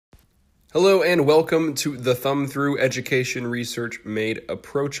Hello and welcome to the Thumb Through Education Research Made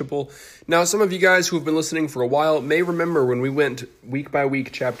Approachable. Now, some of you guys who have been listening for a while may remember when we went week by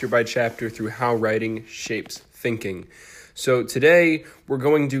week, chapter by chapter through how writing shapes thinking. So today we're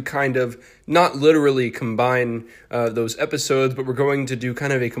going to kind of not literally combine those episodes, but we're going to do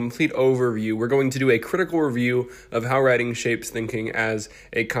kind of a complete overview. We're going to do a critical review of how writing shapes thinking as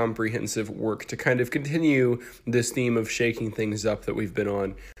a comprehensive work to kind of continue this theme of shaking things up that we've been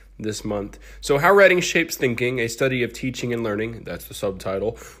on this month. So How Writing Shapes Thinking, a study of teaching and learning, that's the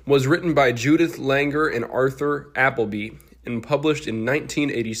subtitle, was written by Judith, Langer, and Arthur Applebee and published in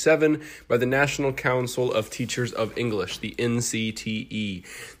 1987 by the National Council of Teachers of English, the NCTE.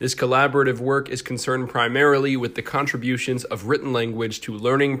 This collaborative work is concerned primarily with the contributions of written language to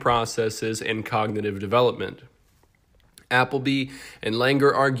learning processes and cognitive development. Applebee and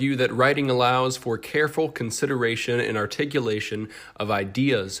Langer argue that writing allows for careful consideration and articulation of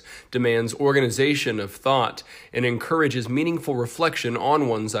ideas, demands organization of thought, and encourages meaningful reflection on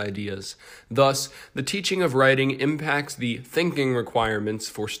one's ideas. Thus, the teaching of writing impacts the thinking requirements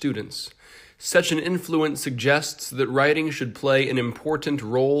for students. Such an influence suggests that writing should play an important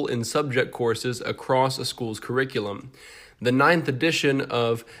role in subject courses across a school's curriculum. The 9th edition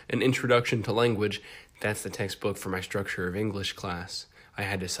of An Introduction to Language, that's the textbook for my Structure of English class, I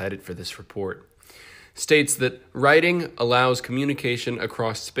had to cite it for this report, states that writing allows communication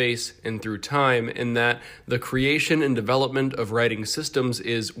across space and through time, and that the creation and development of writing systems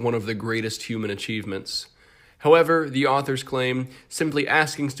is one of the greatest human achievements. However, the authors claim simply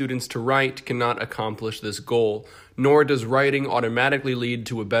asking students to write cannot accomplish this goal, nor does writing automatically lead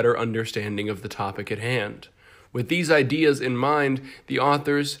to a better understanding of the topic at hand. With these ideas in mind, the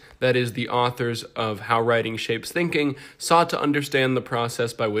authors, that is, the authors of How Writing Shapes Thinking, sought to understand the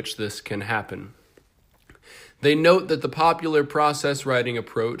process by which this can happen. They note that the popular process writing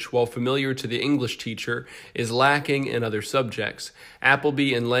approach, while familiar to the English teacher, is lacking in other subjects.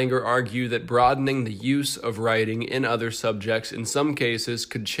 Applebee and Langer argue that broadening the use of writing in other subjects in some cases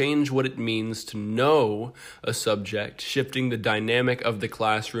could change what it means to know a subject, shifting the dynamic of the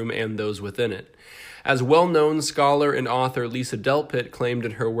classroom and those within it. As well-known scholar and author Lisa Delpit claimed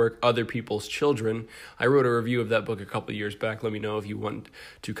in her work Other People's Children, I wrote a review of that book a couple years back, let me know if you want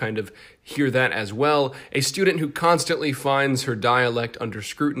to kind of hear that as well, a student who constantly finds her dialect under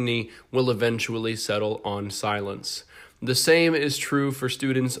scrutiny will eventually settle on silence. The same is true for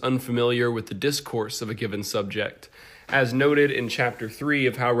students unfamiliar with the discourse of a given subject. As noted in Chapter 3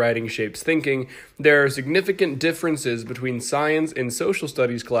 of How Writing Shapes Thinking, there are significant differences between science and social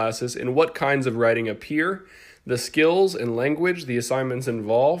studies classes in what kinds of writing appear, the skills and language the assignments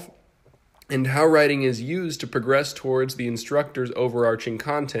involve, and how writing is used to progress towards the instructor's overarching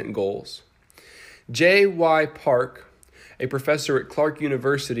content goals. J.Y. Park, a professor at Clark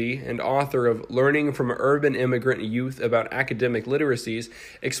University and author of Learning from Urban Immigrant Youth About Academic Literacies,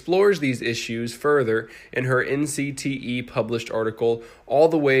 explores these issues further in her NCTE published article, All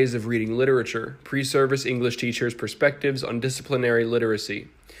the Ways of Reading Literature, Pre-Service English Teachers' Perspectives on Disciplinary Literacy.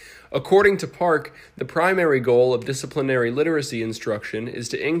 According to Park, the primary goal of disciplinary literacy instruction is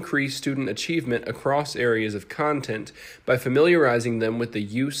to increase student achievement across areas of content by familiarizing them with the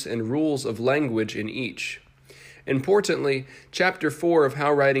use and rules of language in each. Importantly, Chapter 4 of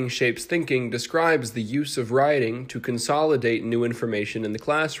How Writing Shapes Thinking describes the use of writing to consolidate new information in the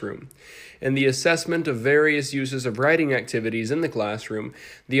classroom. In the assessment of various uses of writing activities in the classroom,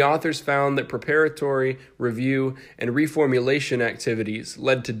 the authors found that preparatory, review, and reformulation activities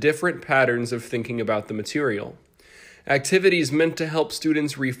led to different patterns of thinking about the material. Activities meant to help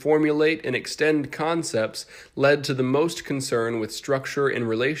students reformulate and extend concepts led to the most concern with structure and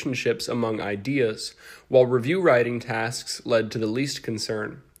relationships among ideas, while review writing tasks led to the least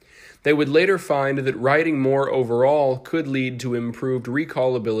concern. They would later find that writing more overall could lead to improved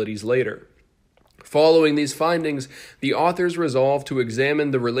recall abilities later. Following these findings, the authors resolved to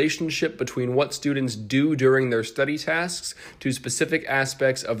examine the relationship between what students do during their study tasks to specific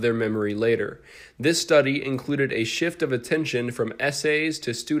aspects of their memory later. This study included a shift of attention from essays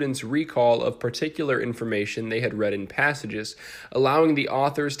to students' recall of particular information they had read in passages, allowing the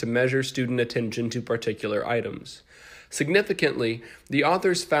authors to measure student attention to particular items. Significantly, the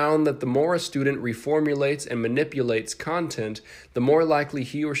authors found that the more a student reformulates and manipulates content, the more likely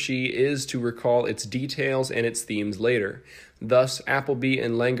he or she is to recall its details and its themes later. Thus, Applebee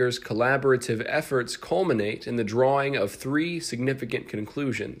and Langer's collaborative efforts culminate in the drawing of 3 significant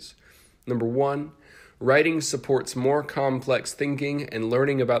conclusions. Number 1, writing supports more complex thinking and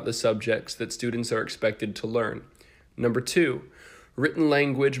learning about the subjects that students are expected to learn. Number 2, Written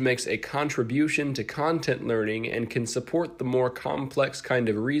language makes a contribution to content learning and can support the more complex kind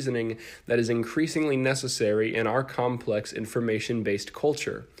of reasoning that is increasingly necessary in our complex information-based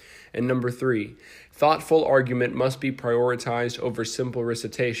culture. And number 3, thoughtful argument must be prioritized over simple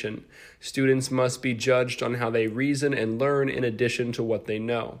recitation. Students must be judged on how they reason and learn in addition to what they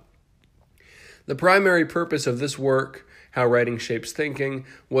know. The primary purpose of this work, How Writing Shapes Thinking,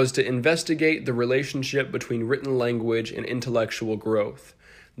 was to investigate the relationship between written language and intellectual growth.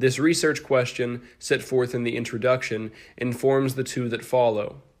 This research question, set forth in the introduction, informs the two that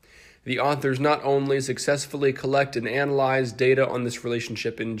follow. The authors not only successfully collect and analyze data on this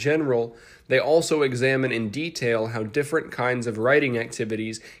relationship in general, they also examine in detail how different kinds of writing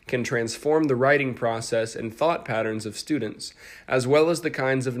activities can transform the writing process and thought patterns of students, as well as the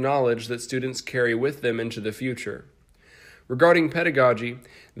kinds of knowledge that students carry with them into the future. Regarding pedagogy,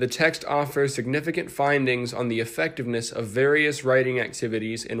 the text offers significant findings on the effectiveness of various writing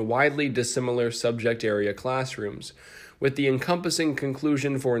activities in widely dissimilar subject area classrooms, with the encompassing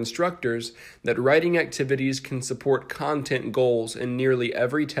conclusion for instructors that writing activities can support content goals in nearly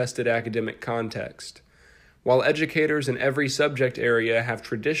every tested academic context. While educators in every subject area have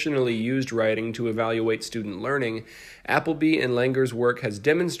traditionally used writing to evaluate student learning, Applebee and Langer's work has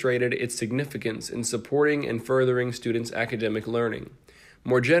demonstrated its significance in supporting and furthering students' academic learning.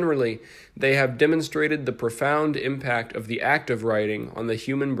 More generally, they have demonstrated the profound impact of the act of writing on the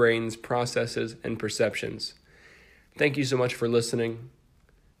human brain's processes and perceptions. Thank you so much for listening.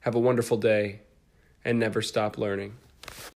 Have a wonderful day, and never stop learning.